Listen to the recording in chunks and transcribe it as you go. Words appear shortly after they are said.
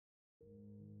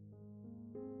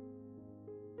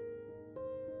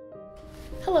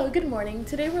Hello, good morning.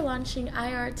 Today we're launching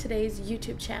IR Today's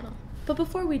YouTube channel. But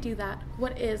before we do that,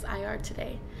 what is IR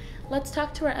Today? Let's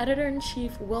talk to our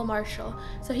Editor-in-Chief, Will Marshall,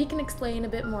 so he can explain a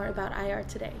bit more about IR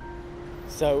Today.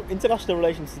 So, International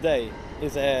Relations Today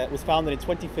was founded in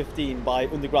 2015 by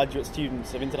undergraduate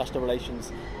students of international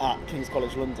relations at King's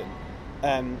College London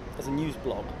as a news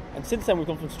blog. And since then we've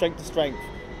gone from strength to strength,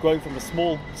 growing from a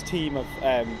small team of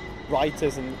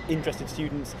writers and interested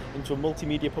students into a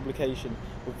multimedia publication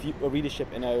with a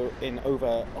readership in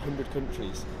over 100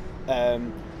 countries.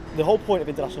 The whole point of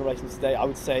International Relations Today, I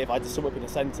would say, if I had to sum up in a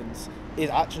sentence, is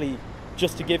actually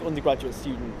just to give undergraduate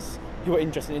students who are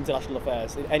interested in international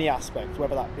affairs in any aspect,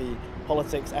 whether that be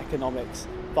politics, economics,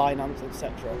 finance,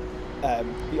 etc.,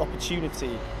 the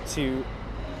opportunity to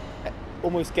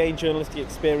almost gain journalistic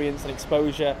experience and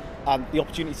exposure, and the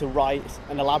opportunity to write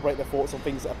and elaborate their thoughts on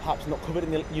things that are perhaps not covered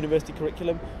in the university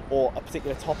curriculum or a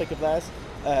particular topic of theirs,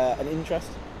 an interest,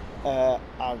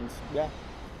 and yeah.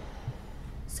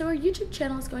 So our YouTube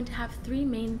channel is going to have 3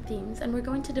 main themes, and we're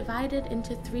going to divide it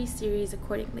into 3 series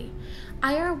accordingly: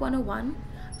 IR 101,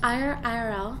 IR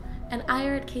IRL, and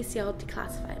IR at KCL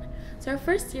Declassified. So our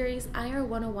first series, IR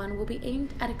 101, will be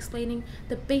aimed at explaining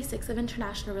the basics of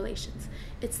international relations,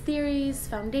 its theories,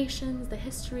 foundations, the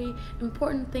history,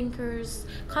 important thinkers,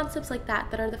 concepts like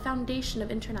that are the foundation of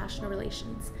international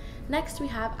relations. Next, we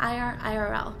have IR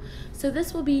IRL. So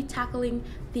this will be tackling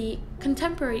the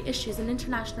contemporary issues in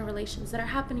international relations that are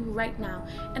happening right now,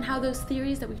 and how those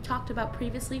theories that we've talked about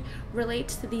previously relate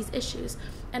to these issues,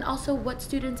 and also what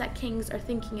students at King's are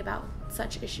thinking about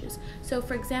such issues. So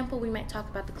for example, we might talk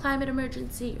about the climate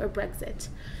emergency or Brexit.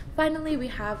 Finally, we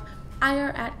have IR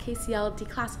at KCL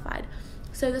Declassified.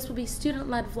 So this will be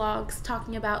student-led vlogs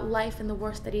talking about life in the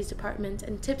War Studies department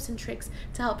and tips and tricks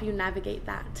to help you navigate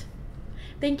that.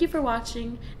 Thank you for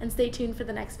watching, and stay tuned for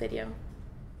the next video.